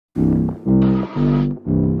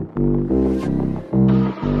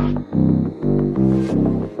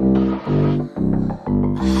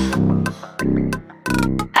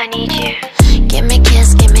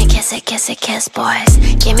kiss, boys.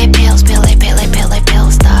 Give me pills, pilly, pilly, pilly,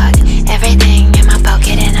 pills, dog. Everything in my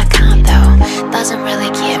pocket and account, though, doesn't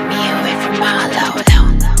really keep me away from my low, low.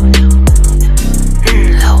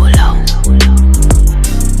 Low, low.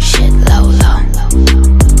 Shit, low, low.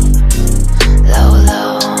 Low,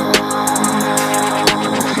 low.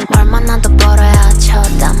 얼마나 더 벌어야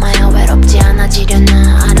쳐다마야 외롭지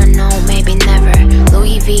않아지려나. I don't know, maybe never.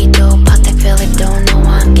 V도 Patek Philippe don't know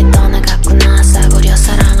함께 떠나갔구나. 싸구려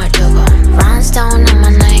사랑을 두고 Rhinestone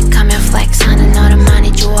한번 나익하며 flex 하는 너를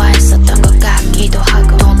많이 좋아했었던 것 같기도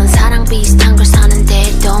하고. 너는 사랑 비슷한 걸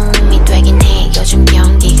사는데 도움이 되긴 해. 요즘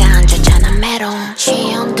경기가 안 좋잖아. 메롱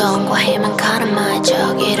쉬운동과 힘은 카르마의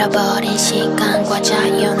잃어버린 시간과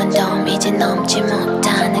자유는 덤이지 넘지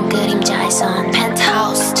못하는 그림자의 선.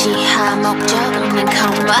 Penthouse 지하 목적 없는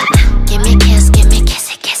combat. Give me kiss, give me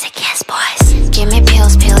kissy-kissy-kiss, boys. Give me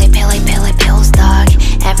pills, pilly, pilly, pilly, pills, dog.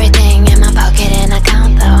 Everything in my pocket and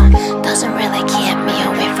account, though, doesn't really keep me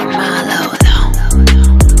away from my low, low.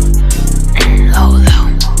 Low, low.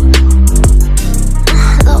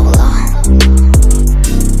 Low, low.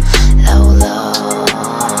 Low, low.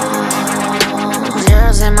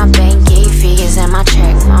 Zeros in my banky, figures in my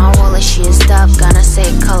check. My wallet, she is up, gonna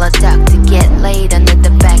say color duck to get laid under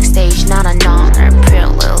the backstage. Not a non-er, pretty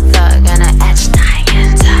little thug, gonna etch dying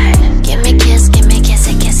inside. Give me kiss, give me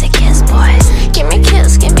kissy, kissy, kiss, boys. Give me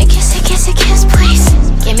kiss, give me kissy, kissy, kiss, please.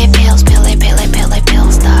 Give me pills, pilly, pilly, pilly,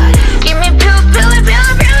 pills, dog. Give me pills, pilly,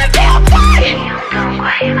 pilly, pilly, pills, boy.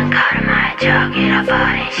 쉬운동과 힘은 카르마의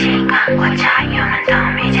잃어버린 시간과 자유는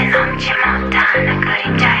덤이지 넘지 못하는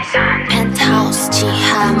그림자의 선. Penthouse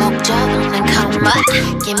지하 목적 없는 combat.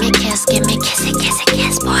 Give me kiss, give me kissy, kissy,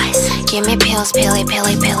 kiss, boys. Give me pills, pilly,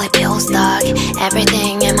 pilly, pilly, pills, dog.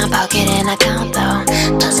 Everything in my pocket and account, though,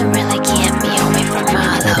 doesn't really keep me